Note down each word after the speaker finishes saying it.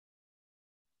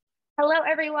Hello,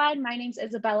 everyone. My name is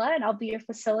Isabella, and I'll be your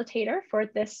facilitator for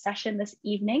this session this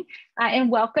evening. And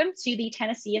welcome to the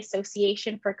Tennessee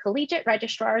Association for Collegiate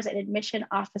Registrars and Admission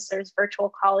Officers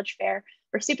Virtual College Fair.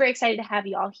 We're super excited to have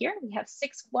you all here. We have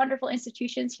 6 wonderful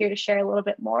institutions here to share a little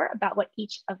bit more about what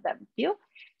each of them do.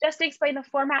 Just to explain the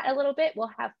format a little bit, we'll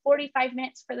have 45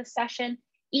 minutes for the session.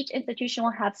 Each institution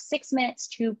will have 6 minutes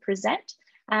to present.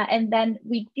 And then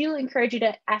we do encourage you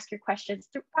to ask your questions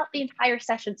throughout the entire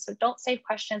session, so don't save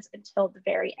questions until the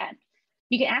very end.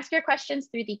 You can ask your questions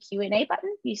through the Q&A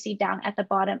button you see down at the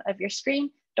bottom of your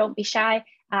screen. Don't be shy.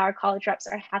 Our college reps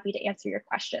are happy to answer your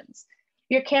questions.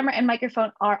 Your camera and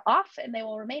microphone are off, and they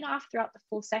will remain off throughout the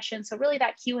full session. So really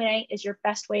that Q&A is your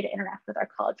best way to interact with our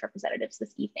college representatives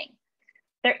this evening.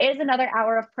 There is another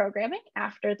hour of programming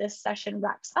after this session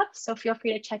wraps up, so feel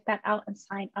free to check that out and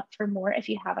sign up for more if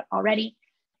you haven't already.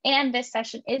 And this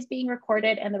session is being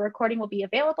recorded, and the recording will be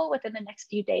available within the next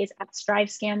few days at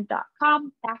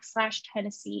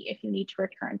strivescan.com/Tennessee if you need to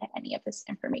return to any of this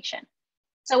information.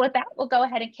 So with that, we'll go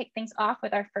ahead and kick things off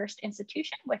with our first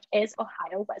institution, which is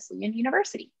Ohio Wesleyan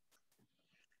University.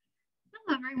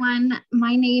 Hello, everyone.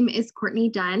 My name is Courtney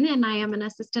Dunn, and I am an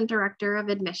Assistant Director of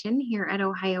Admission here at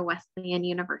Ohio Wesleyan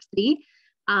University.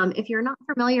 If you're not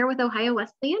familiar with Ohio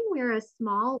Wesleyan, we're a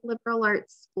small liberal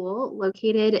arts school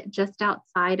located just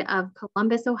outside of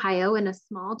Columbus, Ohio, in a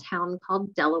small town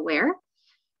called Delaware.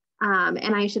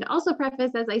 And I should also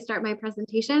preface as I start my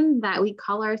presentation that we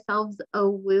call ourselves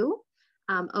OWU,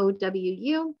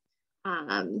 O-W-U.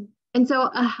 And so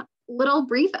a little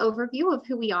brief overview of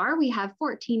who we are. We have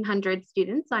 1,400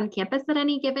 students on campus at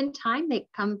any given time. They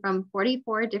come from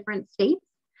 44 different states.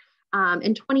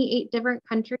 In 28 different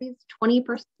countries,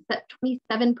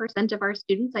 27% of our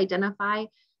students identify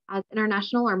as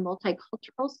international or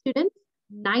multicultural students.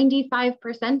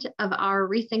 95% of our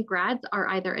recent grads are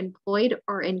either employed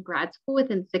or in grad school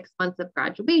within 6 months of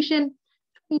graduation.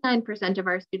 29% of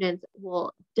our students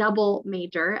will double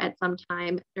major at some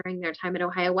time during their time at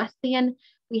Ohio Wesleyan.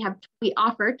 We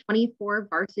offer 24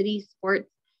 varsity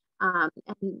sports.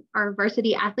 And our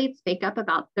varsity athletes make up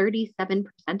about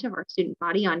 37% of our student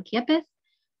body on campus.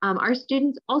 Our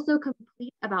students also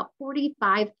complete about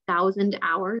 45,000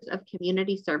 hours of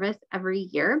community service every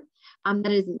year.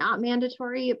 That is not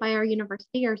mandatory by our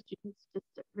university. Our students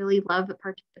just really love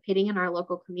participating in our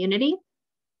local community.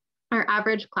 Our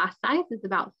average class size is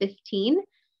about 15.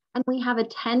 And we have a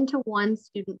 10-to-1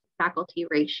 student faculty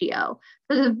ratio.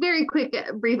 So it's a very quick,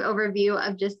 brief overview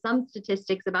of just some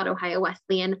statistics about Ohio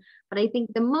Wesleyan, but I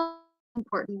think the most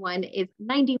important one is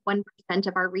 91%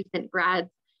 of our recent grads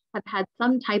have had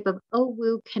some type of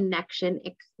OWU connection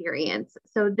experience.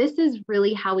 So this is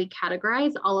really how we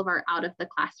categorize all of our out of the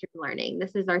classroom learning.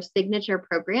 This is our signature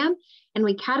program, and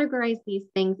we categorize these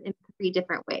things in 3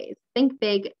 different ways: think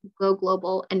big, go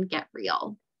global, and get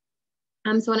real.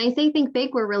 So when I say think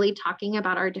big, we're really talking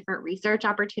about our different research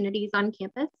opportunities on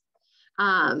campus.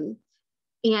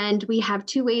 And we have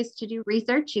 2 ways to do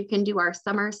research. You can do our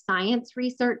summer science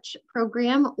research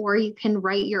program, or you can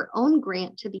write your own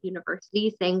grant to the university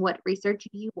saying what research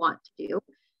you want to do.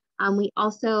 We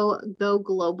also go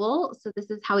global. So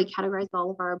this is how we categorize all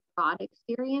of our abroad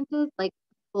experiences, like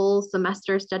full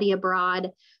semester study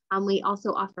abroad. We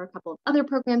also offer a couple of other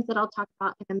programs that I'll talk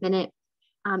about in a minute.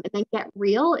 And then get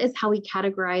real is how we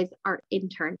categorize our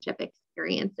internship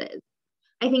experiences.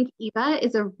 I think Eva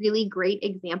is a really great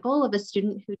example of a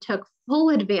student who took full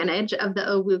advantage of the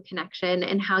OWU connection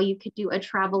and how you could do a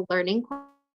travel learning course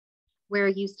where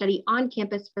you study on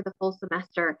campus for the full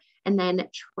semester and then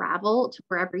travel to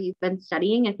wherever you've been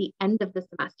studying at the end of the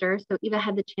semester. So Eva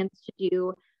had the chance to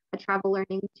do a travel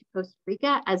learning to Costa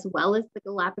Rica as well as the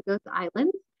Galapagos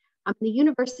Islands. The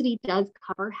university does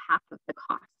cover half of the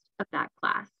cost of that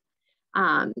class.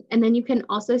 And then you can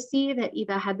also see that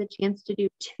Eva had the chance to do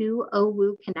 2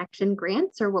 OWU connection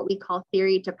grants, or what we call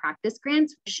theory to practice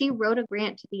grants. She wrote a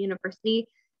grant to the university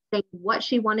saying what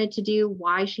she wanted to do,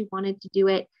 why she wanted to do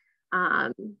it,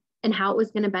 and how it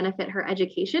was going to benefit her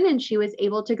education. And she was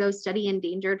able to go study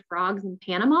endangered frogs in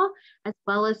Panama, as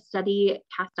well as study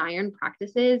cast iron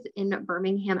practices in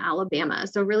Birmingham, Alabama.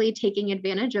 So really taking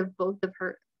advantage of both of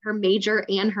her major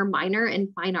and her minor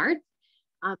in fine arts.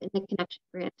 In the connection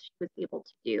grant she was able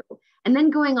to do. And then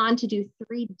going on to do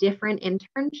 3 different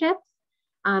internships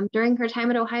during her time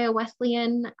at Ohio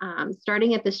Wesleyan,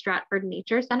 starting at the Stratford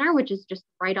Nature Center, which is just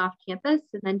right off campus,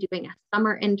 and then doing a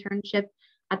summer internship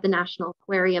at the National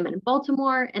Aquarium in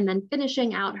Baltimore, and then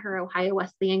finishing out her Ohio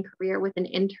Wesleyan career with an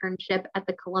internship at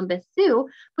the Columbus Zoo,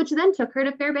 which then took her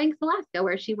to Fairbanks, Alaska,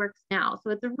 where she works now.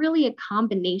 So it's really a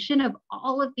combination of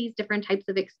all of these different types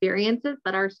of experiences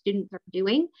that our students are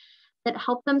doing that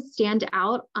help them stand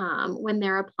out when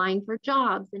they're applying for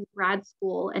jobs in grad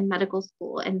school and medical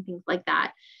school and things like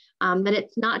that. That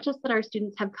it's not just that our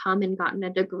students have come and gotten a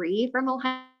degree from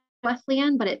Ohio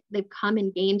Wesleyan, but they've come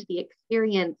and gained the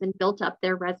experience and built up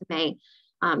their resume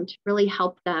to really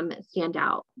help them stand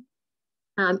out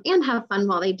and have fun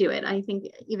while they do it. I think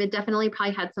Eva definitely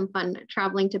probably had some fun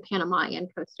traveling to Panama and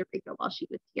Costa Rica while she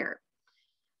was here.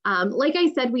 Like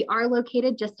I said, we are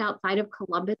located just outside of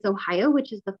Columbus, Ohio,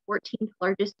 which is the 14th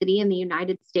largest city in the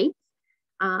United States.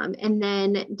 And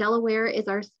then Delaware is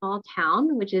our small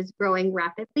town, which is growing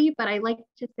rapidly, but I like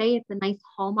to say it's a nice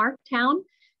hallmark town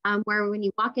where when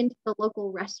you walk into the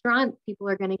local restaurant, people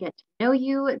are going to get to know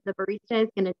you. The barista is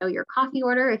going to know your coffee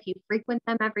order if you frequent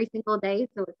them every single day.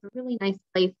 So it's a really nice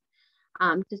place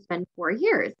to spend 4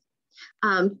 years.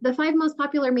 The 5 most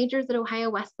popular majors at Ohio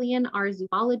Wesleyan are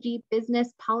zoology,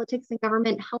 business, politics and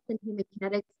government, health and human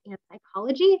genetics, and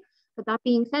psychology. But that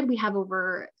being said, we have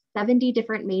over 70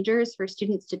 different majors for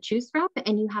students to choose from,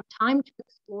 and you have time to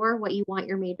explore what you want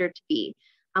your major to be.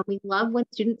 We love when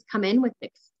students come in with an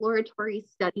exploratory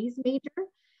studies major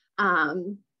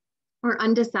or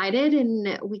undecided,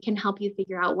 and we can help you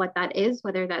figure out what that is,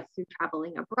 whether that's through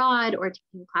traveling abroad or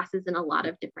taking classes in a lot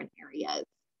of different areas.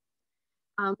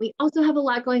 We also have a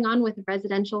lot going on with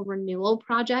residential renewal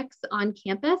projects on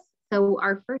campus. So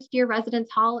our first year residence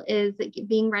hall is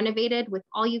being renovated with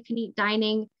all-you-can-eat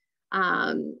dining,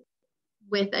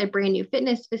 with a brand new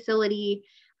fitness facility.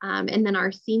 And then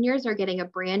our seniors are getting a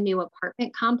brand new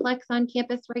apartment complex on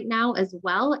campus right now as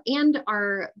well. And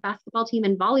our basketball team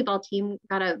and volleyball team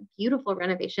got a beautiful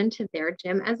renovation to their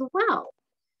gym as well.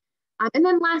 And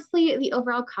then lastly, the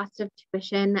overall cost of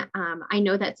tuition. I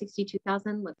know that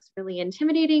 $62,000 looks really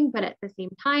intimidating, but at the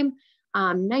same time,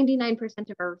 99%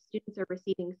 of our students are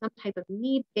receiving some type of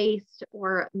need-based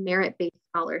or merit-based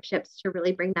scholarships to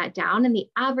really bring that down. And the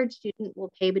average student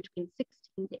will pay between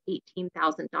 $16,000 to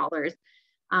 $18,000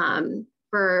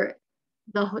 for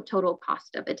the total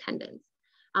cost of attendance.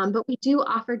 But we do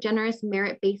offer generous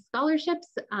merit-based scholarships.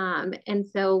 And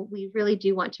so we really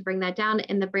do want to bring that down.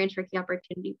 And the Branch Rickey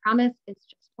Opportunity Promise is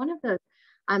just one of those.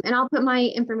 And I'll put my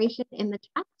information in the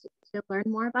chat to learn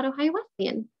more about Ohio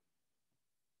Wesleyan.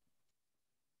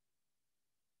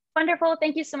 Wonderful.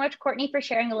 Thank you so much, Courtney, for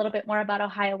sharing a little bit more about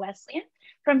Ohio Wesleyan.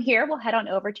 From here, we'll head on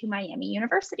over to Miami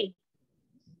University.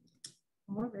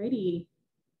 All righty.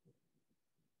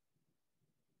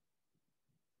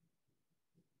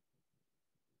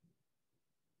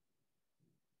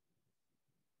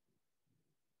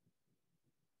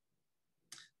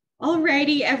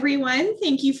 Alrighty, everyone.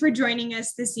 Thank you for joining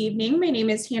us this evening. My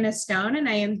name is Hannah Stone, and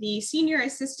I am the Senior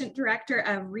Assistant Director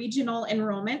of Regional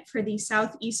Enrollment for the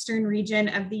Southeastern region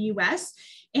of the U.S.,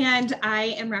 and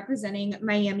I am representing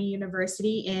Miami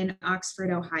University in Oxford,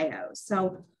 Ohio.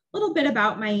 So a little bit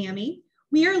about Miami.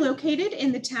 We are located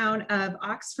in the town of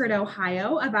Oxford,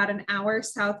 Ohio, about an hour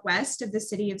southwest of the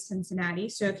city of Cincinnati.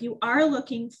 So if you are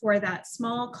looking for that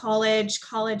small college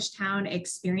town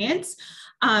experience,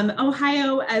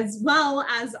 Ohio, as well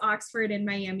as Oxford and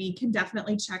Miami, can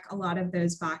definitely check a lot of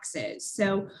those boxes.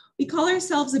 So we call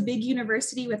ourselves a big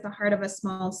university with the heart of a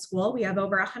small school. We have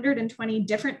over 120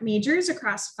 different majors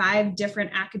across 5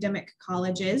 different academic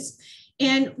colleges,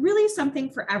 and really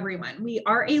something for everyone. We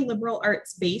are a liberal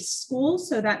arts-based school,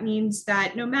 so that means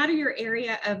that no matter your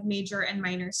area of major and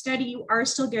minor study, you are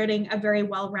still getting a very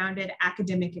well-rounded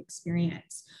academic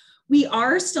experience. We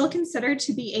are still considered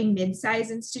to be a mid-size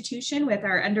institution with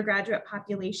our undergraduate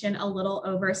population a little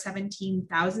over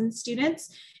 17,000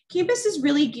 students. Campus is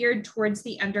really geared towards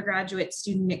the undergraduate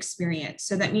student experience.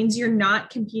 So that means you're not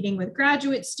competing with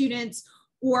graduate students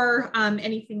or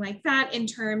anything like that in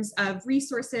terms of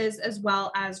resources as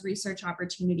well as research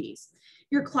opportunities.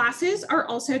 Your classes are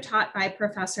also taught by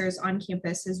professors on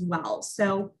campus as well.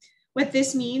 So what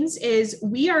this means is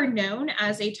we are known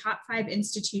as a top 5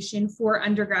 institution for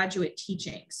undergraduate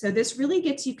teaching. So this really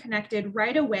gets you connected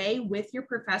right away with your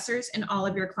professors in all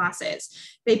of your classes.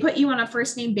 They put you on a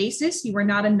first name basis. You are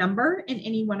not a number in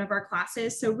any one of our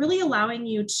classes. So really allowing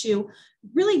you to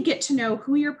really get to know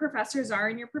who your professors are,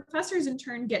 and your professors in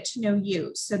turn get to know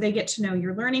you. So they get to know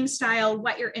your learning style,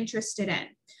 what you're interested in.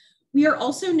 We are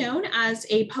also known as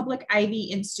a public Ivy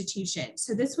institution.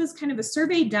 So this was kind of a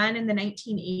survey done in the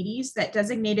 1980s that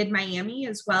designated Miami,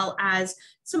 as well as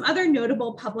some other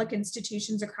notable public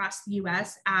institutions across the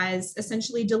US, as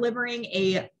essentially delivering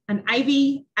an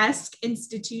Ivy-esque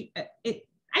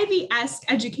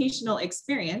Ivy-esque educational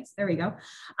experience, there we go,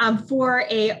 for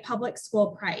a public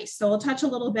school price. So we'll touch a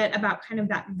little bit about kind of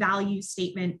that value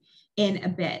statement in a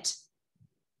bit.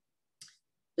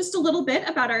 Just a little bit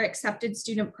about our accepted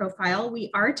student profile.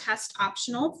 We are test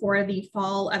optional for the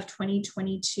fall of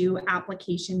 2022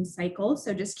 application cycle.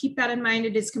 So just keep that in mind.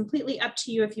 It is completely up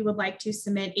to you if you would like to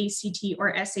submit ACT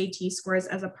or SAT scores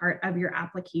as a part of your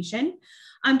application.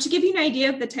 To give you an idea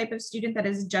of the type of student that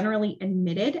is generally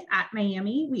admitted at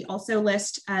Miami, we also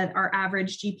list our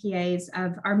average GPAs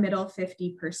of our middle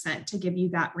 50% to give you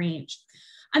that range.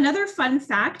 Another fun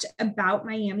fact about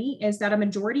Miami is that a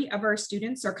majority of our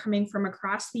students are coming from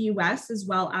across the US as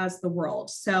well as the world.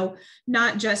 So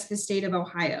not just the state of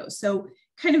Ohio. So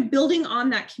kind of building on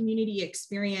that community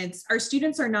experience, our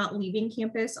students are not leaving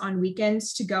campus on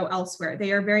weekends to go elsewhere.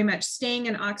 They are very much staying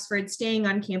in Oxford, staying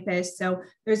on campus. So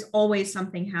there's always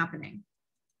something happening.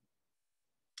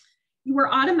 You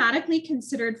are automatically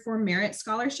considered for merit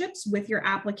scholarships with your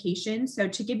application. So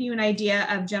to give you an idea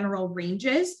of general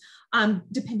ranges,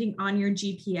 depending on your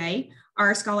GPA,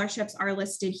 our scholarships are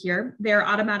listed here. They're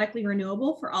automatically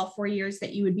renewable for all 4 years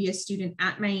that you would be a student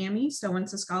at Miami. So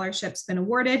once a scholarship's been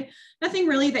awarded, nothing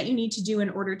really that you need to do in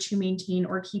order to maintain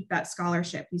or keep that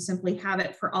scholarship. You simply have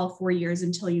it for all 4 years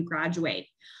until you graduate.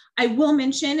 I will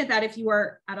mention that if you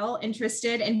are at all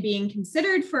interested in being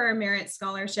considered for a merit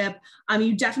scholarship,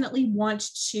 you definitely want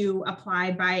to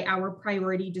apply by our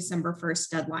priority December 1st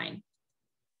deadline.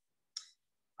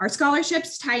 Our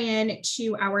scholarships tie in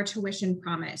to our tuition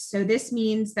promise. So this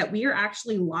means that we are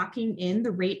actually locking in the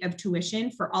rate of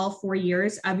tuition for all 4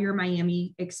 years of your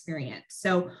Miami experience.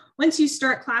 So once you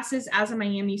start classes as a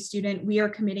Miami student, we are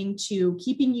committing to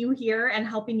keeping you here and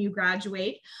helping you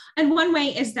graduate. And one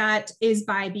way is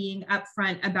by being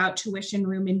upfront about tuition,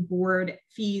 room and board,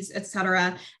 fees,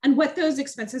 etc., and what those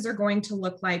expenses are going to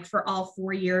look like for all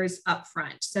 4 years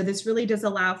upfront. So this really does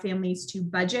allow families to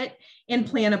budget and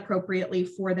plan appropriately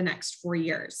for the next 4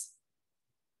 years.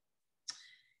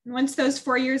 And once those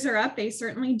 4 years are up, they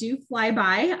certainly do fly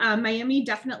by. Miami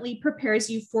definitely prepares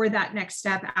you for that next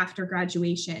step after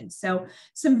graduation. So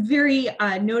some very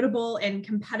notable and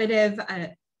competitive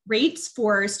rates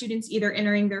for students either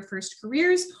entering their first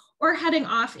careers or heading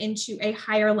off into a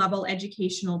higher level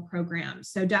educational program.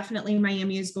 So definitely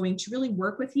Miami is going to really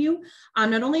work with you,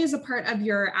 not only as a part of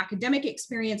your academic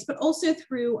experience, but also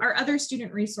through our other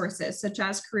student resources, such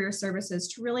as career services,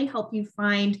 to really help you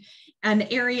find an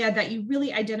area that you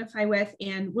really identify with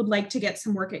and would like to get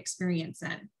some work experience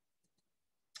in.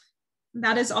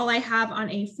 That is all I have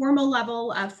on a formal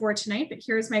level for tonight, but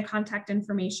here's my contact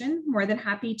information. More than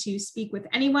happy to speak with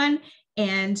anyone,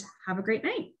 and have a great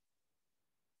night.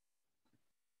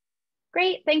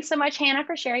 Great. Thanks so much, Hannah,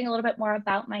 for sharing a little bit more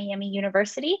about Miami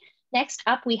University. Next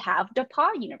up, we have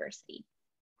DePauw University.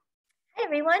 Hi,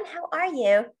 everyone. How are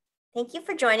you? Thank you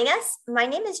for joining us. My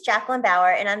name is Jacqueline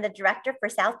Bauer, and I'm the Director for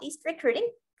Southeast Recruiting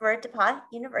for DePauw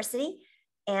University.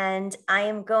 And I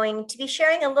am going to be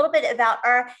sharing a little bit about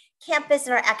our campus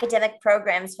and our academic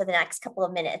programs for the next couple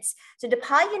of minutes. So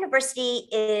DePauw University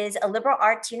is a liberal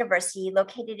arts university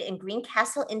located in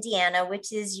Greencastle, Indiana,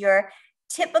 which is your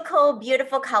typical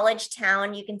beautiful college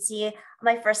town. You can see on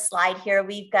my first slide here,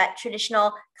 we've got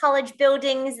traditional college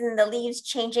buildings and the leaves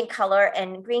changing color,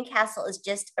 and Greencastle is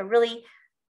just a really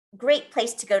great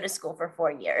place to go to school for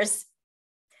 4 years.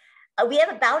 We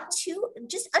have about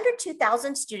just under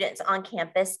 2,000 students on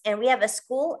campus, and we have a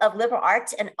School of Liberal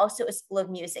Arts and also a School of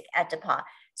Music at DePauw.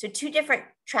 So 2 different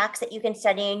tracks that you can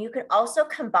study, and you can also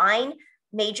combine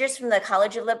majors from the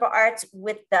College of Liberal Arts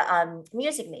with the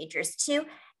music majors too,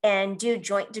 and do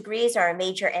joint degrees or a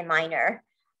major and minor.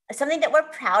 Something that we're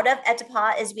proud of at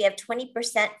DePauw is we have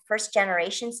 20% first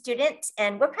generation students,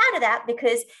 and we're proud of that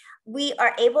because we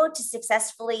are able to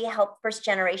successfully help first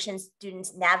generation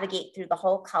students navigate through the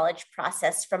whole college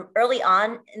process from early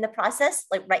on in the process,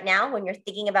 like right now when you're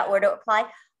thinking about where to apply,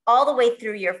 all the way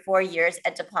through your 4 years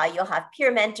at DePauw. You'll have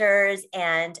peer mentors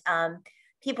and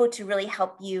people to really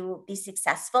help you be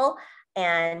successful.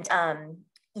 And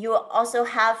you also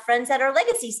have friends that are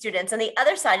legacy students on the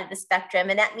other side of the spectrum,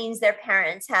 and that means their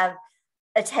parents have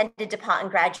attended DePauw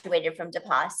and graduated from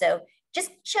DePauw. So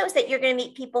just shows that you're going to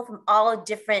meet people from all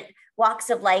different walks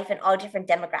of life and all different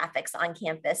demographics on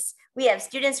campus. We have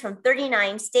students from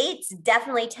 39 states.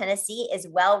 Definitely Tennessee is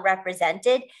well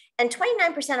represented, and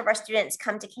 29% of our students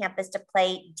come to campus to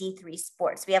play D3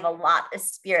 sports. We have a lot of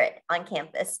spirit on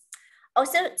campus.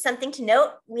 Also, something to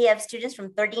note, we have students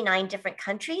from 39 different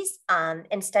countries,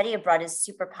 and study abroad is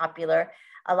super popular.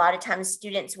 A lot of times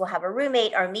students will have a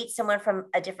roommate or meet someone from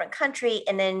a different country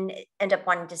and then end up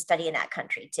wanting to study in that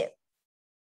country too.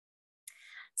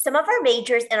 Some of our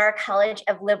majors in our College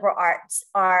of Liberal Arts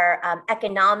are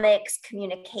economics,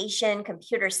 communication,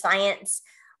 computer science.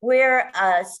 We're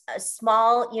a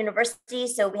small university,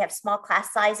 so we have small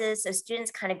class sizes. So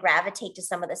students kind of gravitate to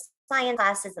some of the science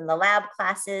classes and the lab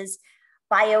classes.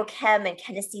 Biochem and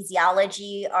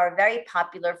kinesiology are very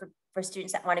popular for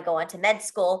students that want to go on to med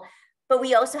school. But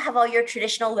we also have all your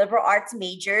traditional liberal arts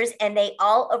majors, and they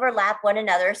all overlap one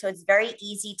another. So it's very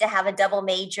easy to have a double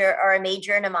major or a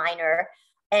major and a minor.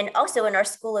 And also in our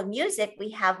School of Music,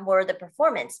 we have more of the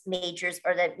performance majors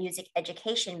or the music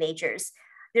education majors.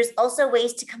 There's also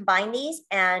ways to combine these,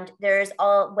 and there's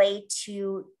a way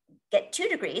to get 2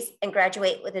 degrees and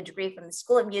graduate with a degree from the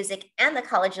School of Music and the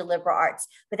College of Liberal Arts,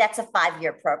 but that's a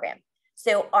 5-year program.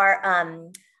 So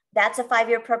that's a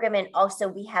 5-year program, and also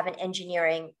we have an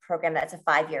engineering program that's a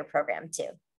 5-year program too.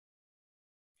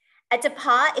 At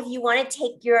DePauw, if you want to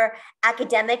take your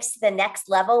academics to the next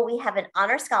level, we have an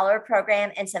honor scholar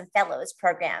program and some fellows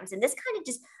programs. And this kind of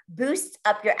just boosts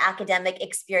up your academic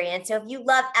experience. So if you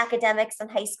love academics in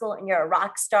high school and you're a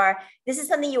rock star, this is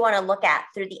something you want to look at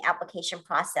through the application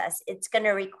process. It's going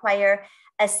to require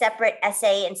a separate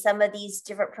essay, and some of these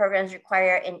different programs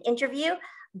require an interview,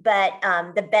 but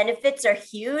the benefits are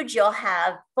huge. You'll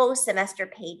have full semester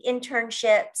paid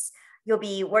internships. You'll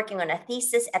be working on a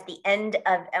thesis at the end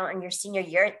of on your senior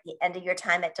year, at the end of your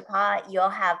time at DePauw. You'll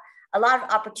have a lot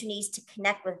of opportunities to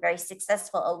connect with very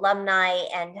successful alumni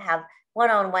and have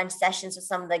one-on-one sessions with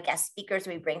some of the guest speakers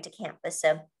we bring to campus.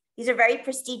 So these are very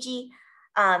prestigious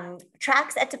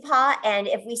tracks at DePauw. And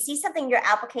if we see something in your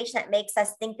application that makes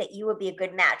us think that you would be a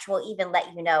good match, we'll even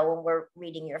let you know when we're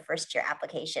reading your first year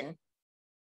application.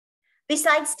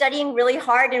 Besides studying really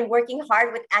hard and working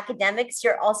hard with academics,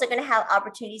 you're also going to have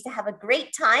opportunities to have a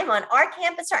great time on our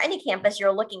campus or any campus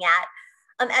you're looking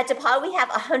at. At DePauw, we have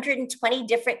 120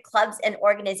 different clubs and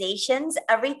organizations,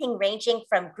 everything ranging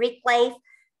from Greek life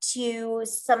to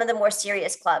some of the more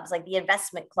serious clubs like the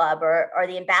Investment Club or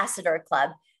the Ambassador Club.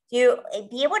 You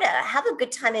be able to have a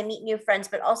good time and meet new friends,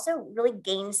 but also really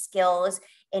gain skills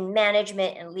in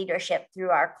management and leadership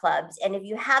through our clubs. And if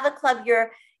you have a club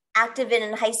you're active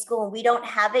in high school and we don't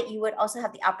have it, you would also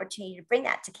have the opportunity to bring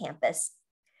that to campus.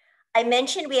 I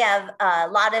mentioned we have a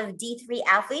lot of D3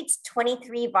 athletes,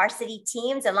 23 varsity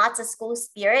teams, and lots of school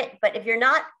spirit. But if you're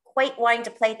not quite wanting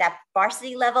to play at that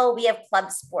varsity level, we have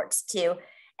club sports too.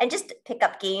 And just pick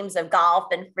up games of golf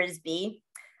and frisbee.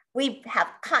 We have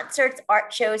concerts,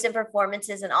 art shows, and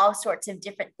performances, and all sorts of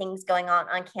different things going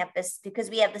on campus. Because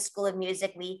we have the School of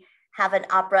Music, we have an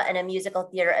opera and a musical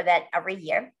theater event every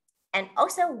year. And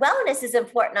also wellness is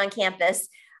important on campus.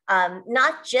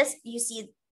 Not just you see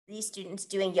these students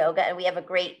doing yoga, and we have a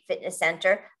great fitness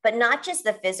center, but not just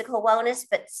the physical wellness,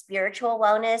 but spiritual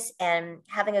wellness and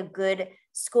having a good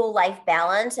school life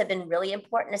balance have been really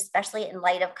important, especially in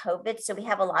light of COVID. So we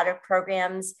have a lot of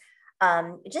programs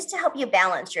just to help you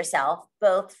balance yourself,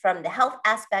 both from the health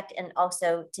aspect and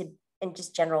also in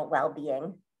just general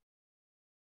well-being.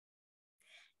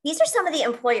 These are some of the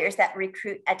employers that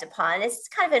recruit at DePauw, and this is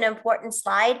kind of an important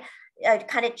slide.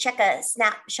 Kind of check a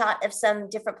snapshot of some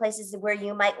different places where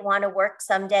you might want to work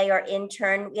someday or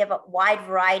intern. We have a wide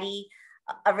variety,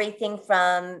 everything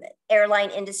from airline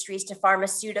industries to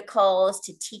pharmaceuticals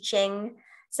to teaching.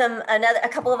 A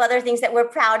couple of other things that we're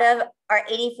proud of are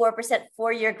 84%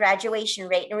 4-year graduation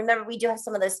rate. And remember, we do have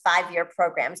some of those 5-year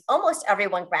programs. Almost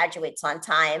everyone graduates on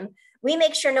time. We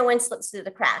make sure no one slips through the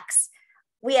cracks.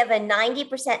 We have a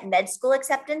 90% med school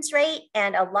acceptance rate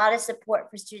and a lot of support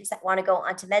for students that want to go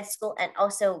on to med school and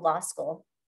also law school.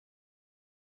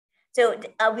 So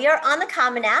we are on the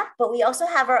Common App, but we also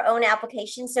have our own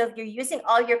application. So if you're using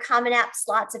all your Common App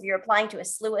slots, if you're applying to a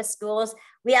slew of schools,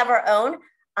 we have our own.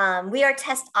 We are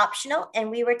test optional, and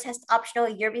we were test optional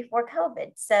a year before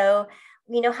COVID. So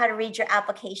we know how to read your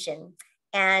application.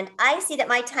 And I see that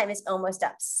my time is almost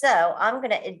up. So I'm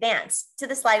going to advance to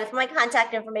the slide with my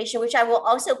contact information, which I will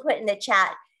also put in the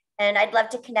chat. And I'd love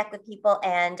to connect with people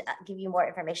and give you more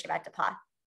information about DePauw.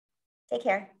 Take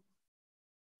care.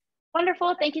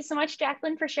 Wonderful. Thank you so much,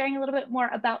 Jacqueline, for sharing a little bit more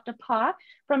about DePauw.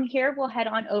 From here, we'll head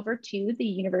on over to the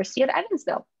University of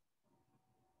Evansville.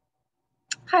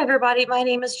 Hi, everybody. My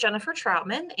name is Jennifer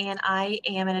Troutman, and I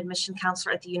am an admission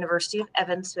counselor at the University of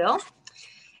Evansville.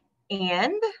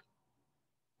 And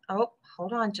oh,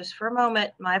 hold on just for a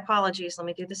moment. My apologies. Let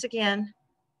me do this again.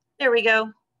 There we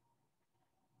go.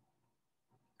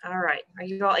 All right. Are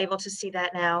you all able to see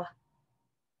that now?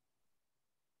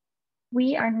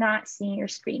 We are not seeing your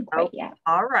screen quite yet.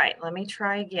 All right. Let me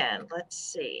try again. Let's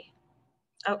see.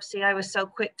 Oh, see, I was so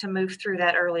quick to move through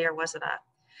that earlier, wasn't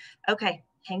I? Okay.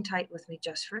 Hang tight with me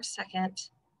just for a second.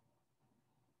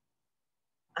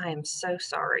 I am so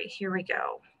sorry. Here we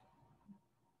go.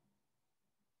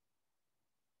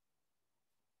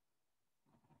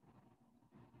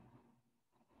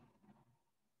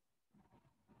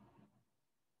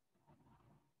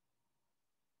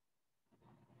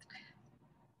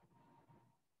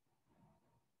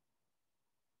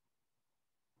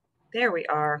 There we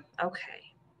are. Okay.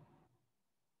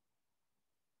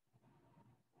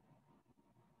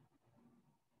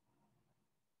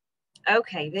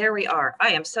 Okay, there we are. I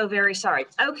am so very sorry.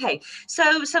 Okay,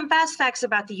 so some fast facts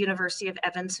about the University of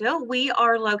Evansville. We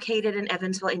are located in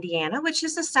Evansville, Indiana, which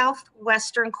is the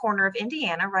southwestern corner of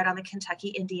Indiana, right on the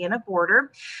Kentucky-Indiana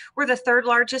border. We're the third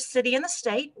largest city in the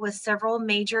state, with several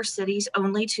major cities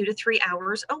only 2 to 3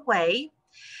 hours away.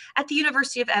 At the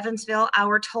University of Evansville,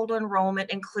 our total enrollment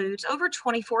includes over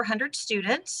 2,400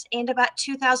 students, and about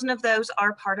 2,000 of those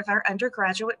are part of our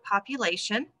undergraduate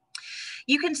population.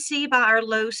 You can see by our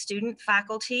low student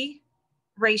faculty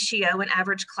ratio and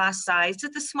average class size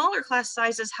that the smaller class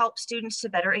sizes help students to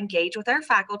better engage with our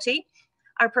faculty.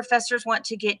 Our professors want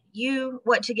to get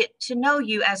to know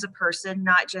you as a person,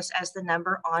 not just as the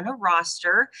number on a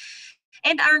roster.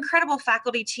 And our incredible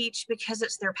faculty teach because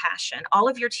it's their passion. All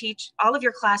of your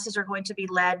classes are going to be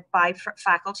led by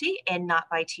faculty and not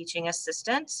by teaching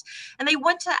assistants. And they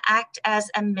want to act as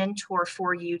a mentor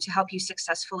for you to help you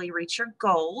successfully reach your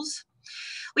goals.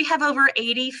 We have over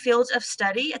 80 fields of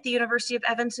study at the University of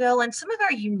Evansville, and some of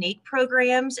our unique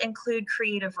programs include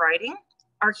creative writing,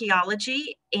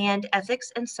 archaeology, and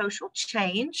ethics and social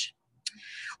change.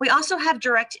 We also have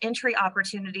direct entry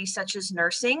opportunities such as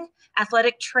nursing,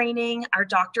 athletic training, our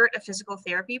doctorate of physical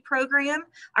therapy program,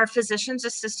 our physician's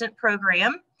assistant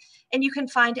program, and you can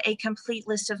find a complete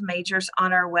list of majors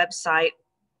on our website.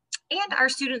 And our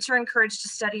students are encouraged to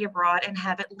study abroad and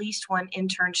have at least one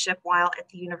internship while at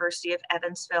the University of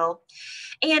Evansville.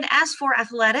 And as for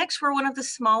athletics, we're one of the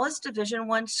smallest Division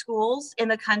I schools in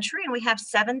the country, and we have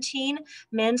 17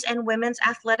 men's and women's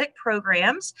athletic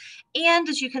programs. And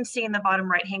as you can see in the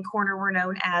bottom right-hand corner, we're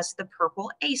known as the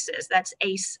Purple Aces. That's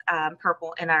Ace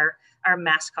Purple in our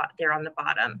mascot there on the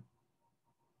bottom.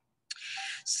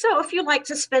 So if you'd like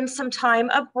to spend some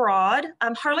time abroad,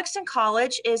 Earlham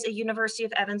College is a University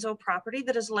of Evansville property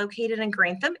that is located in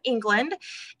Grantham, England.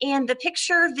 And the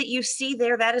picture that you see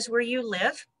there, that is where you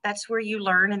live. That's where you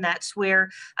learn, and that's where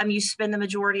you spend the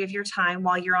majority of your time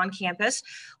while you're on campus.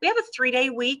 We have a 3-day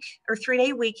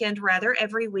weekend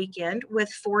every weekend with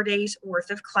 4 days worth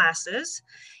of classes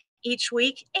each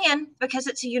week. And because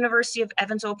it's a University of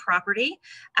Evansville property,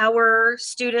 our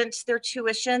students, their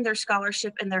tuition, their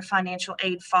scholarship, and their financial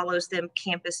aid follows them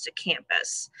campus to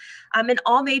campus. And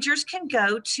all majors can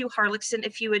go to Harlexton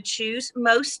if you would choose,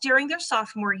 most during their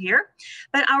sophomore year.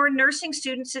 But our nursing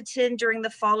students attend during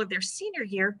the fall of their senior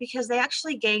year because they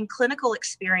actually gain clinical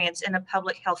experience in a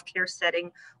public healthcare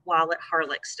setting while at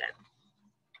Harlexton.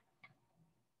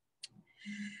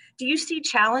 Do you see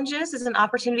challenges as an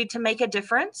opportunity to make a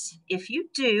difference? If you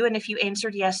do, and if you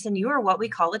answered yes, then you are what we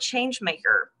call a change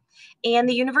maker. And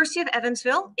the University of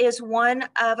Evansville is one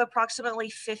of approximately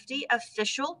 50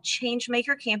 official change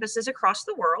maker campuses across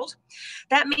the world.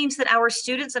 That means that our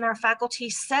students and our faculty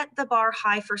set the bar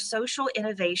high for social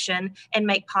innovation and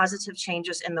make positive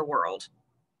changes in the world.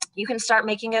 You can start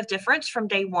making a difference from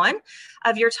day one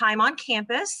of your time on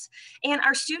campus. And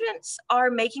our students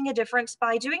are making a difference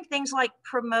by doing things like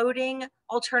promoting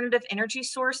alternative energy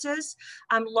sources.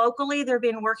 Locally, they've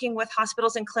been working with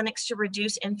hospitals and clinics to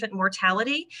reduce infant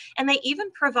mortality. And they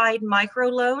even provide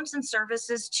microloans and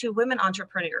services to women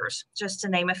entrepreneurs, just to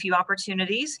name a few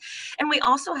opportunities. And we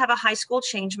also have a high school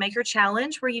change maker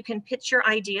challenge where you can pitch your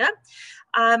idea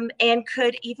and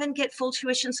could even get full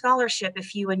tuition scholarship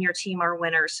if you and your team are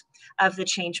winners of the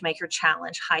Changemaker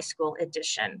Challenge High School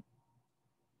Edition.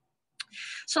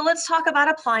 So let's talk about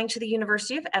applying to the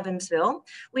University of Evansville.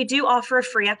 We do offer a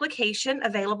free application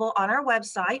available on our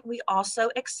website. We also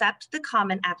accept the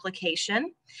common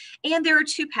application. And there are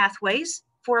 2 pathways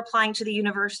for applying to the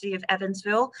University of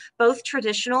Evansville, both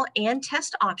traditional and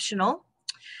test optional.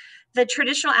 The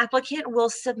traditional applicant will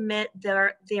submit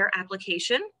their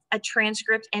application, a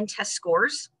transcript, and test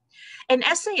scores. An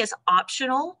essay is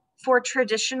optional for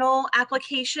traditional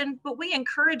application, but we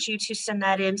encourage you to send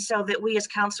that in so that we as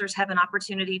counselors have an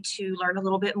opportunity to learn a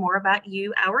little bit more about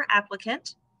you, our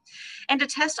applicant. And a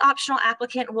test optional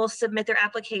applicant will submit their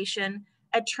application,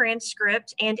 a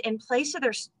transcript, and in place of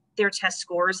their test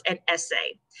scores, an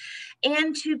essay.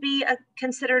 And to be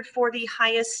considered for the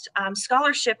highest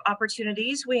scholarship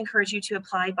opportunities, we encourage you to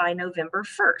apply by November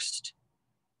 1st.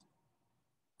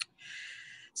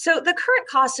 So the current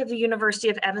costs of the University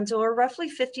of Evansville are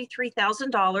roughly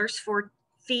 $53,000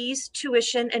 fees,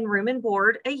 tuition, and room and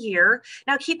board a year.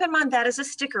 Now keep in mind that is a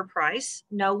sticker price.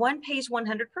 No one pays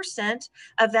 100%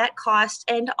 of that cost,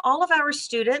 and all of our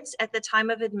students at the time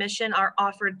of admission are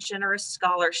offered generous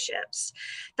scholarships.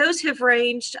 Those have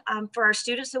ranged for our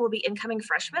students that will be incoming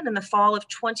freshmen in the fall of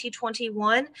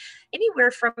 2021,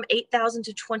 anywhere from $8,000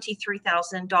 to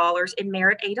 $23,000 in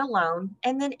merit aid alone,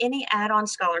 and then any add-on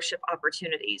scholarship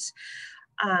opportunities.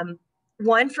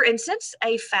 One, for instance,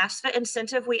 a FAFSA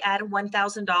incentive, we add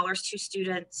 $1,000 to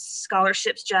students'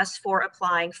 scholarships just for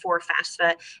applying for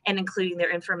FAFSA and including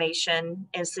their information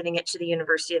and sending it to the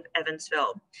University of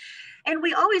Evansville. And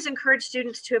we always encourage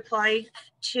students to apply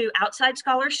to outside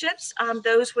scholarships,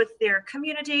 those with their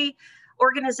community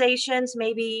organizations,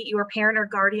 maybe your parent or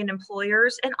guardian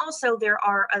employers, and also there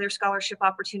are other scholarship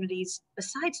opportunities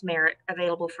besides merit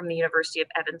available from the University of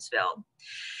Evansville.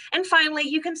 And finally,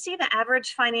 you can see the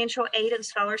average financial aid and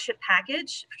scholarship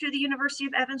package through the University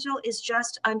of Evansville is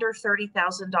just under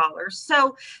 $30,000.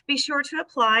 So be sure to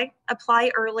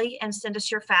apply early, and send us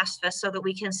your FAFSA so that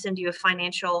we can send you a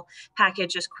financial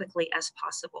package as quickly as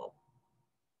possible.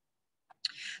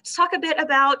 Let's talk a bit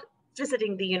about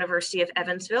visiting the University of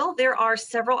Evansville. There are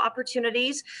several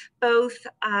opportunities, both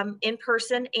in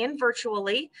person and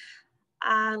virtually.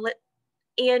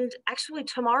 And actually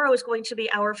tomorrow is going to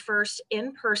be our first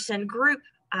in-person group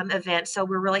event. So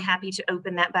we're really happy to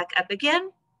open that back up again.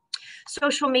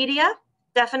 Social media,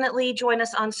 definitely join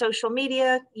us on social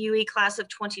media, UE class of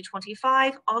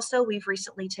 2025. Also, we've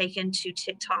recently taken to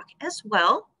TikTok as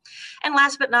well. And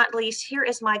last but not least, here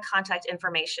is my contact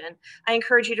information. I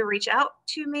encourage you to reach out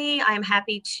to me. I am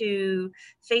happy to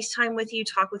FaceTime with you,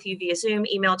 talk with you via Zoom,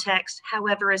 email, text,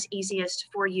 however is easiest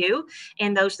for you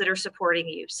and those that are supporting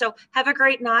you. So have a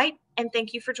great night, and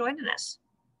thank you for joining us.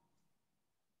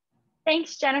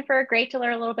 Thanks, Jennifer. Great to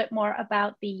learn a little bit more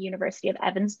about the University of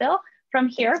Evansville. From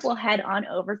here, we'll head on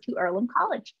over to Earlham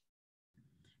College.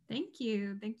 Thank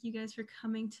you. Thank you guys for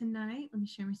coming tonight. Let me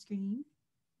share my screen.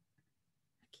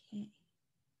 Okay.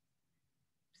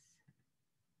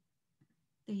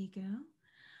 There you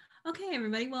go. Okay,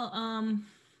 everybody. Well,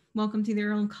 welcome to the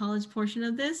Earlham College portion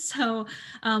of this. So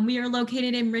we are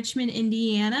located in Richmond,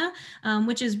 Indiana,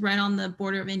 which is right on the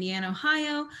border of Indiana,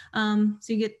 Ohio.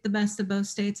 So you get the best of both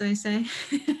states, I say.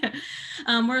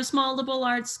 We're a small liberal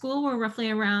arts school. We're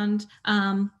roughly around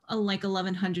like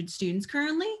 1,100 students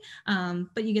currently,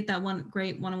 but you get that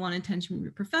great one-on-one attention from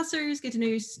your professors, get to know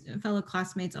your fellow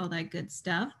classmates, all that good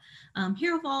stuff.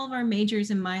 Here with all of our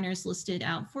majors and minors listed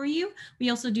out for you. We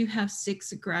also do have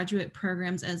 6 graduate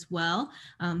programs as well.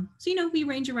 So, we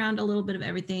range around a little bit of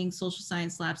everything: social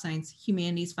science, lab science,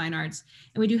 humanities, fine arts,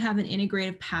 and we do have an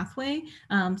integrative pathway.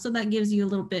 So that gives you a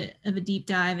little bit of a deep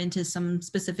dive into some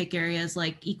specific areas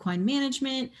like equine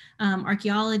management,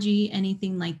 archaeology,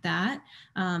 anything like that.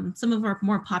 Some of our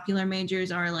more popular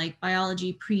majors are like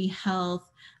biology,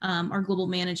 pre-health, our global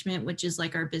management, which is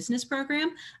like our business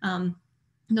program.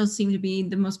 Those seem to be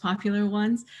the most popular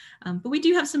ones, but we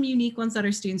do have some unique ones that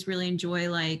our students really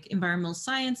enjoy, like environmental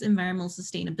science, environmental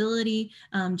sustainability.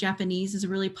 Japanese is a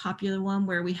really popular one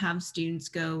where we have students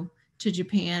go to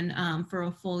Japan for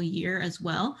a full year as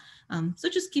well. So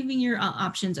just keeping your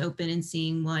options open and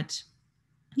seeing what,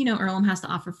 Earlham has to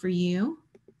offer for you.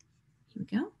 Here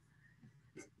we go.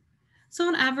 So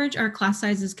on average, our class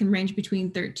sizes can range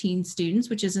between 13 students,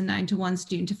 which is a 9-to-1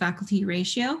 student to faculty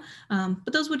ratio.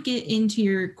 But those would get into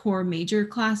your core major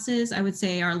classes. I would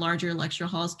say our larger lecture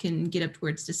halls can get up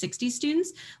towards to 60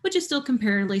 students, which is still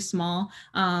comparatively small.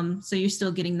 So you're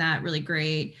still getting that really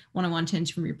great one-on-one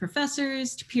attention from your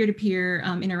professors, peer-to-peer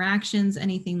interactions,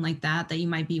 anything like that you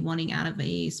might be wanting out of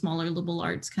a smaller liberal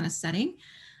arts kind of setting.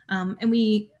 And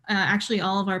we actually,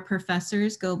 all of our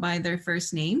professors go by their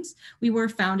first names. We were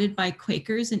founded by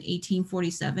Quakers in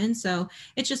 1847. So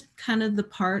it's just kind of the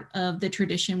part of the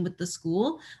tradition with the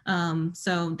school.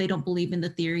 So they don't believe in the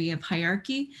theory of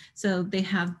hierarchy. So they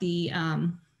have the,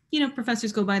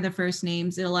 professors go by their first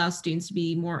names. It allows students to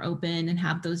be more open and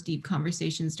have those deep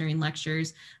conversations during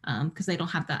lectures because they don't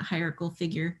have that hierarchical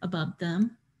figure above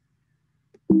them.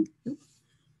 There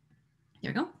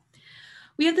we go.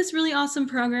 We have this really awesome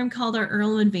program called our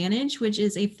Earlham Advantage, which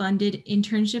is a funded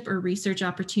internship or research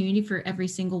opportunity for every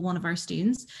single one of our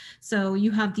students. So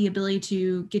you have the ability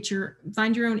to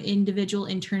find your own individual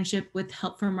internship with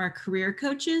help from our career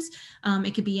coaches.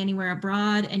 It could be anywhere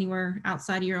abroad, anywhere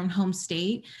outside of your own home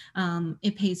state.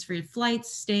 It pays for your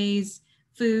flights, stays,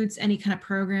 foods, any kind of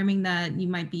programming that you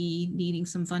might be needing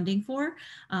some funding for.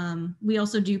 We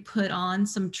also do put on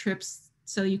some trips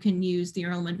So you can use the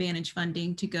Earlham Advantage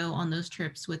funding to go on those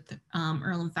trips with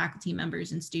Earlham faculty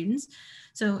members and students.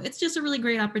 So it's just a really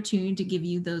great opportunity to give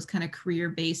you those kind of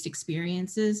career-based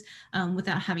experiences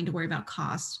without having to worry about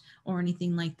cost or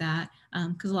anything like that,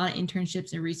 because a lot of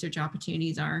internships and research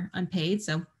opportunities are unpaid.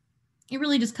 So it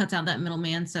really just cuts out that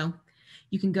middleman. So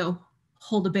you can go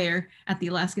hold a bear at the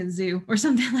Alaskan Zoo or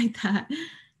something like that.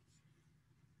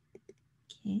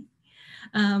 Okay.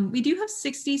 We do have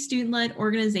 60 student-led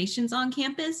organizations on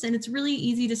campus, and it's really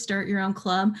easy to start your own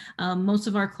club. Most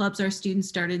of our clubs are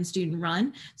student-started and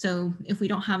student-run. So if we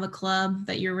don't have a club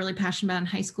that you're really passionate about in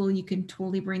high school, you can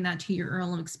totally bring that to your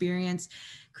Earlham experience.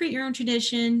 Create your own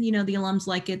tradition. You know, the alums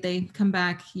like it. They come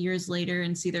back years later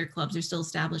and see their clubs are still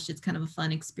established. It's kind of a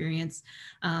fun experience.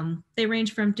 They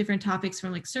range from different topics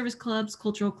from like service clubs,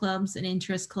 cultural clubs, an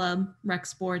interest club, rec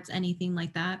sports, anything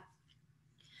like that.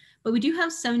 But we do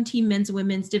have 17 men's and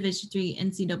women's Division III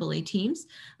NCAA teams.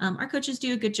 Our coaches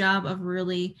do a good job of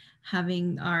really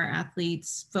having our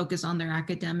athletes focus on their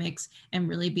academics and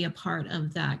really be a part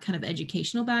of that kind of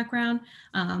educational background.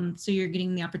 So you're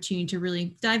getting the opportunity to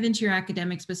really dive into your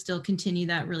academics, but still continue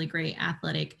that really great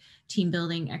athletic team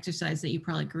building exercise that you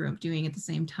probably grew up doing at the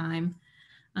same time.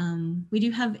 We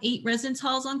do have 8 residence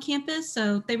halls on campus.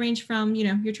 So they range from, you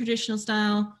know, your traditional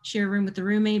style, share a room with the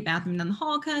roommate, bathroom down the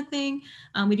hall kind of thing.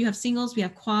 We do have singles, we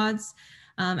have quads.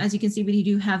 As you can see, we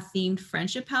do have themed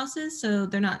friendship houses. So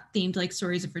they're not themed like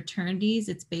stories of fraternities.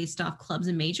 It's based off clubs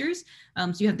and majors.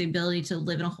 So you have the ability to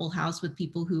live in a whole house with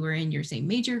people who are in your same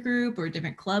major group or a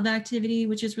different club activity,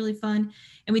 which is really fun.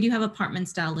 And we do have apartment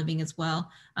style living as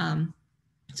well.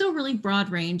 So a really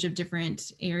broad range of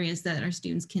different areas that our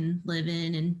students can live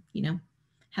in and, you know,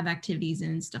 have activities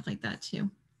and stuff like that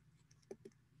too.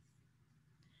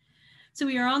 So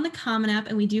we are on the Common App,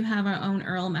 and we do have our own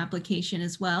Earlham application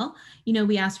as well. You know,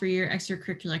 we ask for your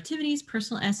extracurricular activities,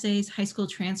 personal essays, high school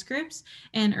transcripts,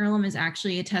 and Earlham is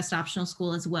actually a test optional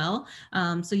school as well.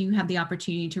 So you have the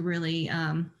opportunity to really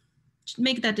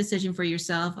make that decision for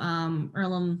yourself.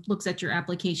 Earlham looks at your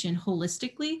application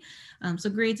holistically. So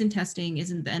grades and testing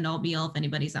isn't the end all be all of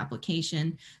anybody's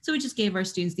application. So we just gave our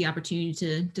students the opportunity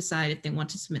to decide if they want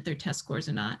to submit their test scores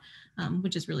or not,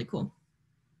 which is really cool.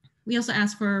 We also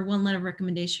ask for 1 letter of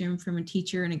recommendation from a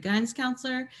teacher and a guidance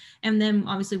counselor. And then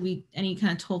obviously any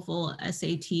kind of TOEFL,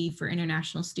 SAT for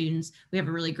international students. We have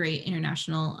a really great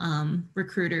international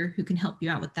recruiter who can help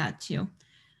you out with that too.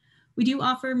 We do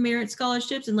offer merit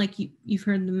scholarships, and like you've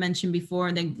heard them mention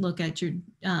before, they look at your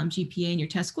GPA and your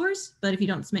test scores. But if you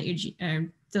don't submit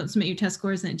your test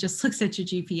scores, then it just looks at your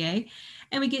GPA.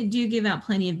 And we do give out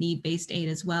plenty of need-based aid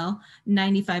as well.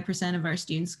 95% of our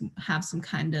students have some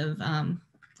kind of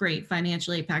great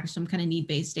financial aid package, some kind of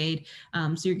need-based aid.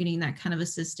 So you're getting that kind of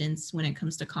assistance when it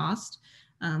comes to cost.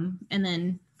 And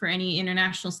then for any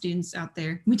international students out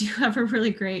there, we do have a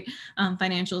really great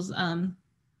financials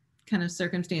kind of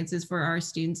circumstances for our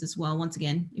students as well. Once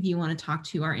again, if you want to talk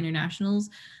to our internationals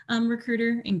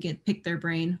recruiter and pick their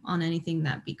brain on anything,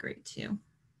 that'd be great too.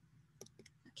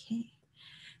 Okay.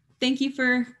 Thank you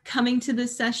for coming to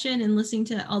this session and listening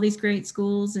to all these great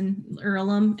schools in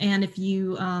Earlham. And if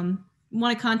you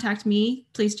want to contact me,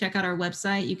 please check out our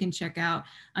website. You can check out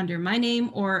under my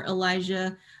name or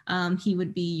Elijah. He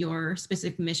would be your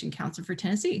specific mission counselor for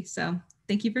Tennessee. So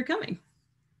thank you for coming.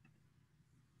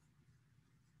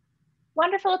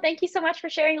 Wonderful. Thank you so much for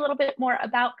sharing a little bit more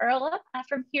about Earlham.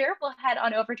 From here, we'll head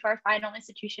on over to our final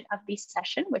institution of the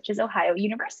session, which is Ohio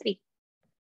University.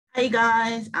 Hey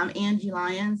guys, I'm Angie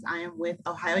Lyons. I am with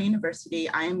Ohio University.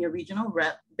 I am your regional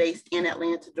rep based in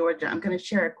Atlanta, Georgia. I'm going to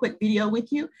share a quick video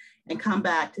with you and come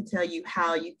back to tell you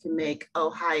how you can make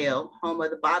Ohio, home of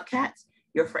the Bobcats,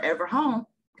 your forever home.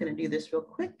 I'm going to do this real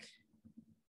quick.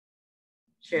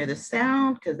 Share the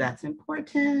sound because that's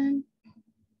important.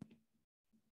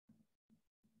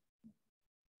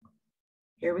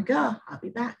 Here we go. I'll be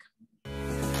back.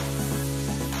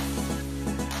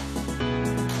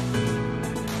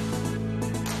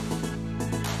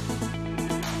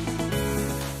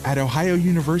 At Ohio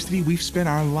University, we've spent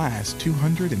our last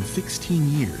 216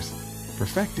 years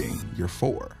perfecting your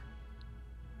 4.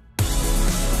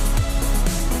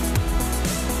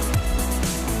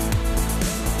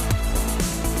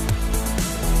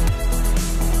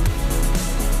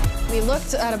 We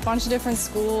looked at a bunch of different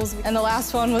schools, and the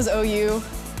last one was OU,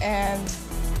 and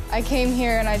I came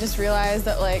here and I just realized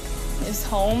that like it's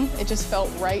home. It just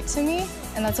felt right to me,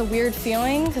 and that's a weird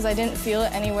feeling because I didn't feel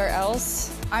it anywhere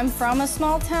else. I'm from a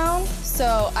small town,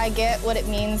 so I get what it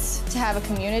means to have a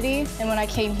community, and when I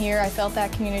came here, I felt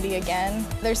that community again.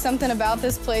 There's something about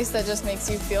this place that just makes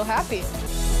you feel happy.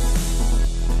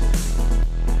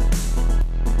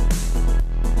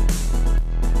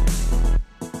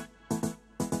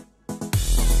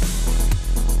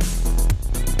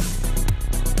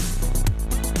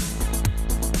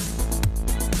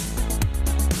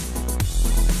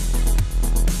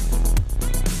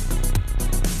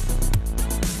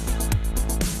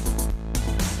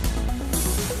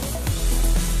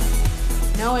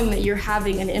 knowing that you're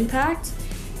having an impact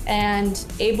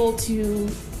and able to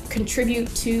contribute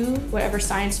to whatever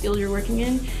science field you're working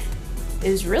in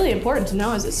is really important to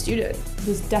know as a student. It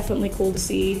was definitely cool to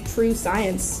see true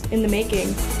science in the making.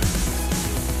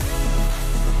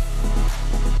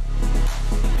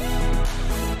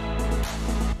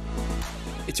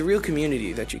 It's a real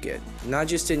community that you get, not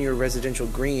just in your residential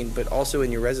green, but also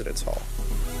in your residence hall.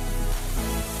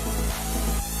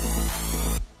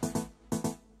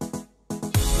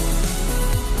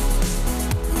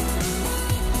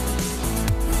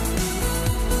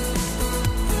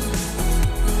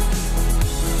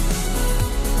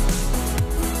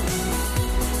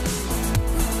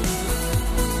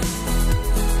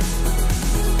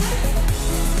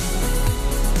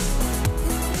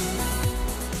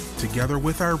 Together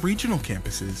with our regional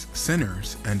campuses,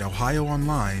 centers, and Ohio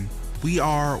Online, we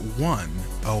are One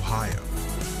Ohio.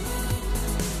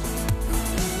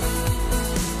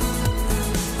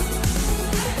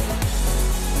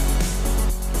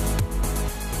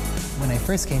 When I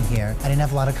first came here, I didn't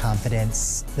have a lot of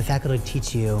confidence. The faculty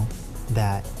teach you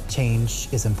that change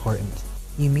is important.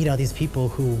 You meet all these people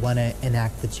who want to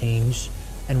enact the change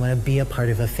and want to be a part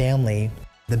of a family.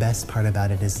 The best part about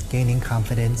it is gaining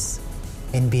confidence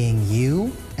in being you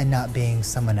and not being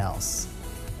someone else.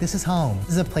 This is home. This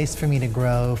is a place for me to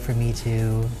grow, for me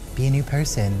to be a new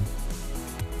person.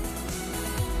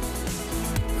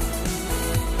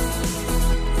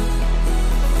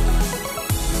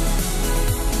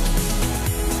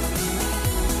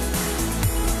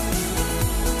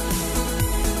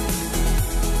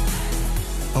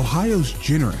 Ohio's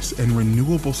generous and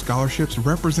renewable scholarships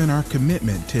represent our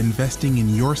commitment to investing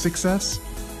in your success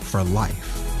for life.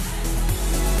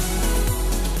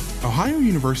 Ohio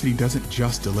University doesn't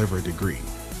just deliver a degree.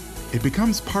 It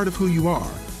becomes part of who you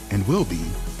are and will be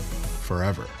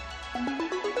forever.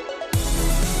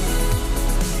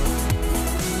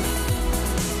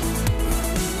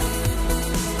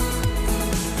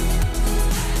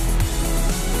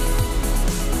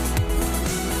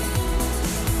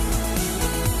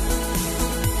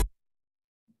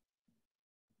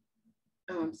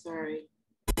 Oh, I'm sorry.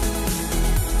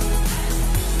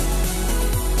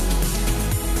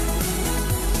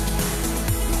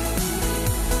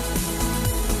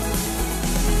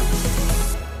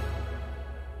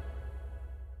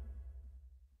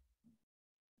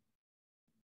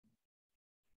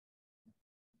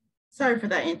 Sorry for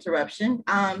that interruption.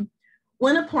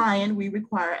 When applying, we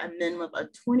require a minimum of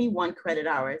 21 credit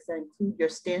hours that include your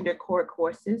standard core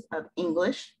courses of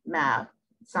English, math,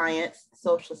 science,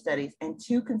 social studies, and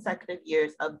 2 consecutive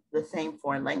years of the same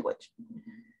foreign language.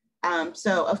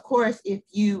 So of course, if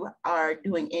you are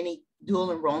doing any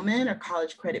dual enrollment or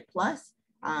college credit plus,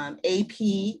 AP,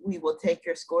 we will take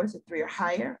your scores of 3 or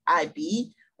higher,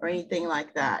 IB, or anything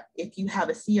like that. If you have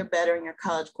a C or better in your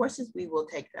college courses, we will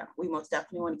take them. We most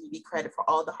definitely want to give you credit for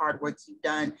all the hard work you've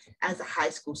done as a high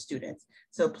school student.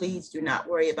 So please do not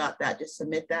worry about that. Just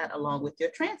submit that along with your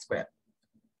transcript.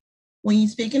 When you're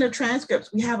speaking of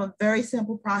transcripts, we have a very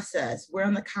simple process. We're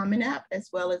on the Common App, as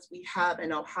well as we have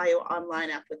an Ohio Online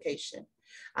application.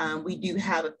 We do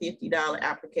have a $50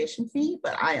 application fee,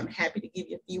 but I am happy to give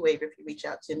you a fee waiver if you reach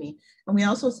out to me. And we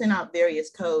also send out various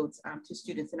codes to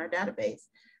students in our database.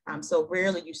 So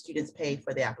rarely do students pay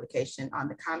for the application on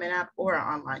the Common App or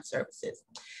our online services.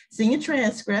 Send your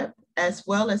transcript, as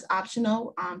well as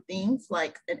optional things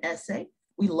like an essay.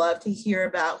 We love to hear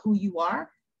about who you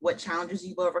are, what challenges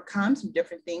you've overcome, some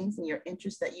different things in your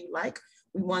interests that you like.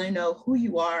 We want to know who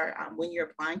you are when you're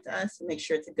applying to us and make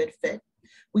sure it's a good fit.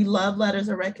 We love letters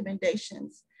of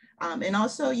recommendations. And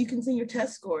also you can send your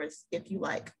test scores if you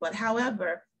like, but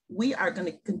however, we are going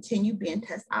to continue being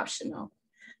test optional.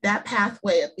 That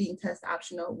pathway of being test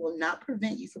optional will not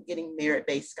prevent you from getting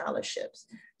merit-based scholarships.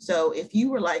 So if you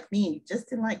were like me and you just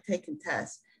didn't like taking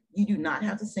tests, you do not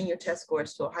have to send your test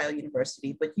scores to Ohio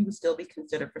University, but you will still be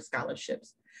considered for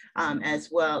scholarships, as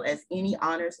well as any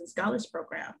honors and scholars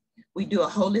program. We do a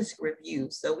holistic review.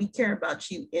 So we care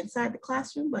about you inside the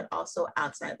classroom, but also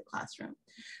outside the classroom.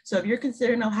 So if you're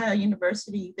considering Ohio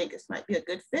University, you think this might be a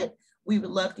good fit, we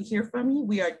would love to hear from you.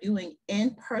 We are doing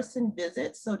in-person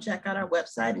visits, so check out our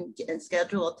website and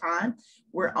schedule a time.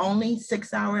 We're only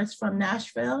 6 hours from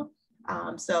Nashville,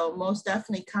 so most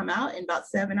definitely come out, in about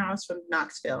 7 hours from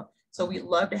Knoxville. So we'd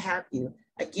love to have you.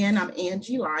 Again, I'm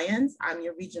Angie Lyons. I'm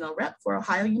your regional rep for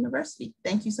Ohio University.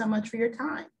 Thank you so much for your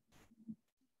time.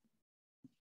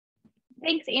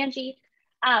 Thanks, Angie.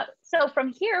 So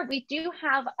from here, we do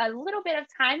have a little bit of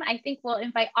time. I think we'll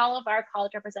invite all of our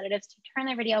college representatives to turn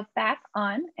their video back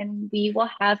on, and we will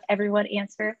have everyone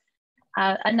answer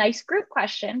a nice group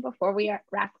question before we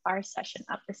wrap our session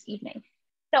up this evening.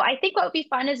 So I think what would be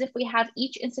fun is if we have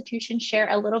each institution share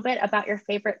a little bit about your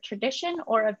favorite tradition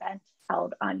or event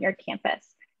held on your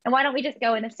campus. And why don't we just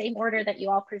go in the same order that you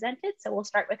all presented? So we'll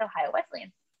start with Ohio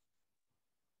Wesleyan.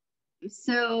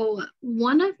 So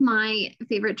one of my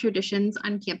favorite traditions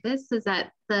on campus is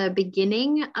at the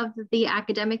beginning of the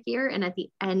academic year and at the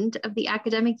end of the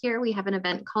academic year, we have an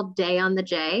event called Day on the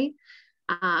J.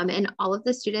 And all of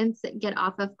the students get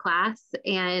off of class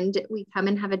and we come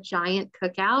and have a giant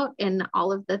cookout, and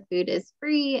all of the food is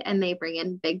free, and they bring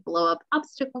in big blow up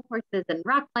obstacle courses and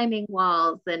rock climbing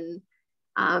walls and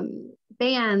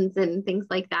bands and things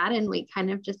like that. And we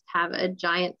kind of just have a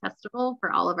giant festival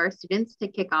for all of our students to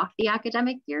kick off the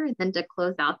academic year and then to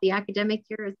close out the academic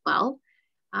year as well.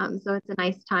 So it's a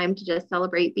nice time to just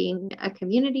celebrate being a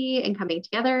community and coming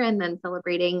together, and then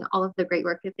celebrating all of the great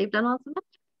work that they've done all semester.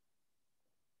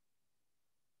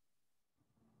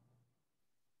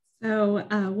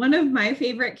 So one of my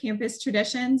favorite campus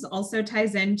traditions also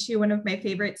ties into one of my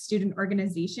favorite student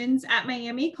organizations at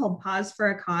Miami called Pause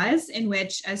for a Cause, in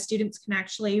which students can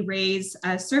actually raise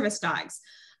service dogs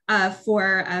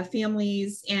for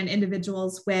families and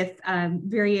individuals with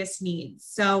various needs.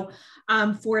 So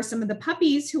for some of the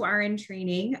puppies who are in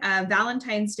training,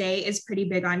 Valentine's Day is pretty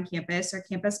big on campus. Our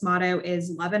campus motto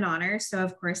is love and honor. So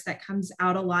of course that comes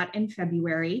out a lot in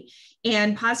February.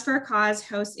 And Pause for a Cause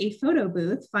hosts a photo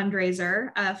booth fundraiser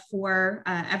for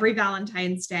every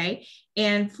Valentine's Day.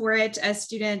 And for it,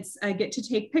 students get to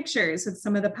take pictures with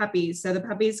some of the puppies. So the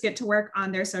puppies get to work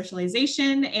on their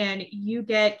socialization, and you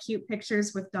get cute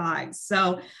pictures with dogs.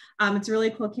 So it's a really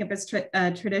cool campus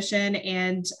tradition.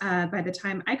 And by the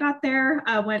time I got there,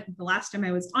 the last time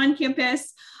I was on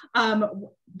campus,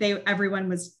 everyone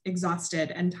was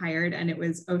exhausted and tired, and it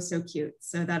was oh so cute.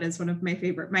 So that is one of my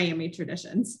favorite Miami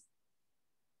traditions.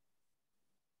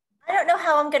 I don't know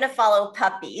how I'm going to follow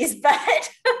puppies,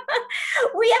 but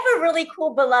we have a really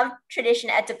cool beloved tradition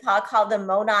at DePauw called the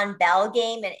Monon Bell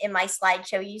game. And in my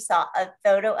slideshow, you saw a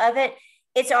photo of it.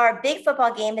 It's our big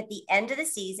football game at the end of the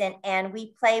season. And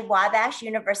we play Wabash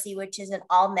University, which is an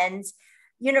all men's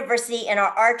university and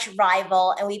our arch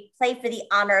rival. And we play for the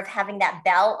honor of having that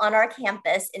bell on our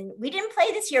campus. And we didn't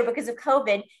play this year because of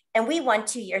COVID, and we won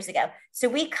 2 years ago. So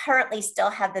we currently still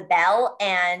have the bell,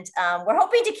 and we're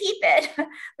hoping to keep it,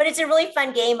 but it's a really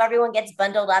fun game. Everyone gets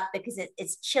bundled up because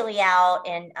it's chilly out,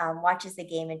 and watches the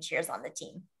game and cheers on the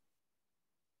team.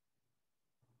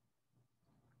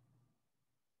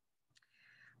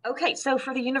 Okay, so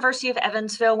for the University of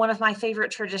Evansville, one of my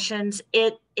favorite traditions,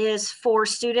 it is for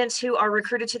students who are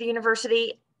recruited to the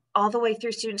university all the way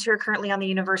through students who are currently on the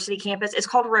university campus. It's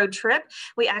called Road Trip.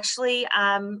 We actually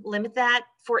limit that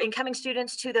for incoming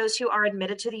students to those who are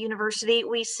admitted to the university.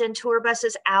 We send tour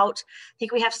buses out. I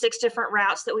think we have 6 different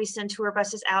routes that we send tour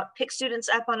buses out, pick students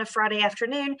up on a Friday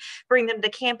afternoon, bring them to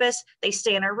campus. They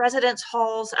stay in our residence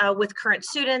halls with current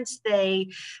students.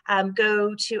 They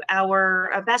go to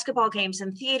our basketball games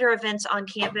and theater events on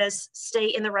campus, stay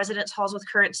in the residence halls with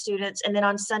current students. And then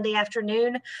on Sunday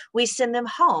afternoon, we send them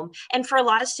home. And for a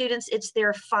lot of students, it's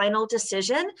their final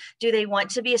decision. Do they want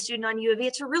to be a student on U of E?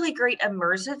 It's a really great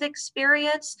immersive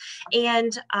experience.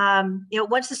 And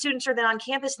once the students are then on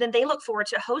campus, then they look forward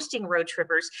to hosting road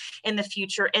trippers in the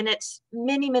future. And it's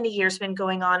many, many years been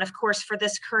going on. Of course, for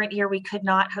this current year, we could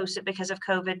not host it because of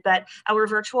COVID, but our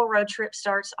virtual road trip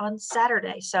starts on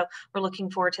Saturday. So we're looking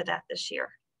forward to that this year.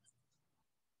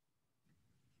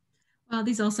 Wow,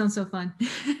 these all sound so fun.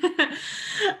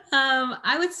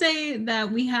 I would say that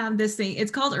we have this thing,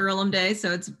 it's called Earlham Day,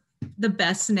 so it's the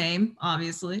best name,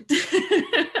 obviously.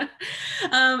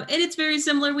 And it's very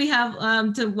similar. We have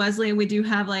to Wesleyan, we do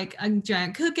have like a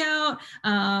giant cookout.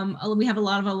 We have a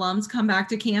lot of alums come back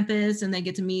to campus, and they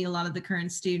get to meet a lot of the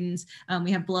current students.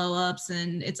 We have blow ups,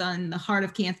 and it's on the heart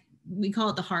of campus. We call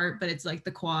it the heart, but it's like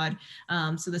the quad.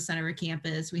 So the center of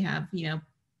campus, we have,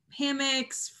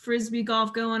 hammocks, frisbee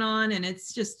golf going on, and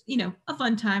it's just, a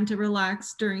fun time to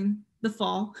relax during the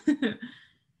fall.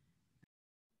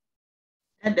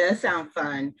 That does sound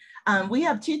fun. We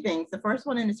have 2 things. The first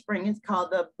one in the spring is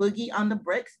called the Boogie on the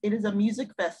Bricks. It is a music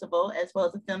festival as well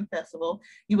as a film festival.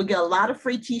 You will get a lot of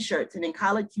free t-shirts, and in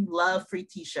college, you love free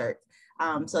t-shirts.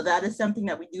 So that is something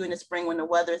that we do in the spring when the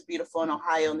weather is beautiful in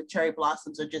Ohio and the cherry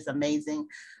blossoms are just amazing.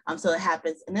 So it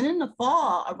happens. And then in the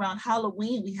fall, around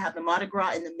Halloween, we have the Mardi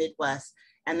Gras in the Midwest.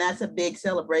 And that's a big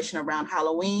celebration around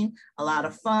Halloween, a lot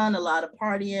of fun, a lot of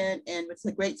partying, and it's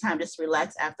a great time just to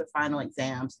relax after final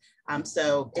exams.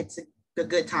 So it's a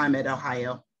good time at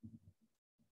Ohio.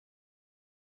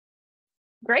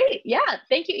 Great. Yeah.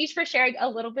 Thank you each for sharing a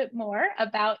little bit more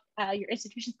about your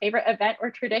institution's favorite event or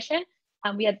tradition.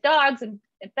 We had dogs and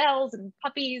bells and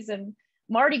puppies and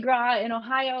Mardi Gras in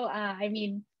Ohio. I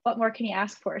mean, what more can you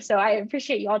ask for? So I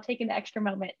appreciate you all taking the extra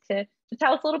moment to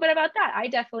tell us a little bit about that. I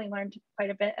definitely learned quite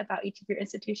a bit about each of your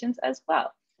institutions as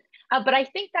well. But I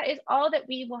think that is all that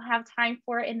we will have time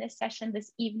for in this session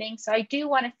this evening. So I do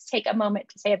want to take a moment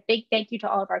to say a big thank you to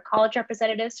all of our college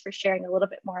representatives for sharing a little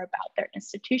bit more about their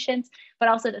institutions, but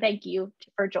also to thank you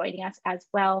for joining us as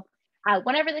well.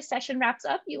 Whenever this session wraps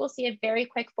up, you will see a very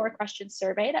quick 4-question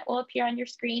survey that will appear on your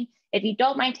screen. If you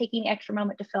don't mind taking an extra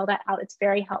moment to fill that out, it's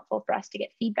very helpful for us to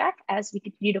get feedback as we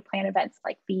continue to plan events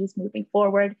like these moving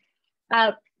forward.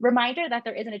 Reminder that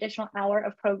there is an additional hour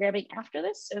of programming after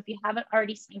this. So if you haven't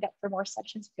already signed up for more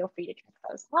sessions, feel free to check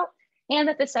those out. And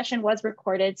that this session was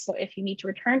recorded. So if you need to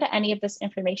return to any of this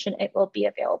information, it will be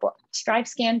available at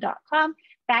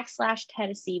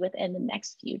strivescan.com/Tennessee within the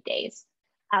next few days.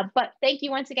 But thank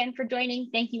you once again for joining.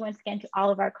 Thank you once again to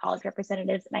all of our college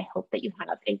representatives, and I hope that you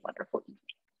have a wonderful evening.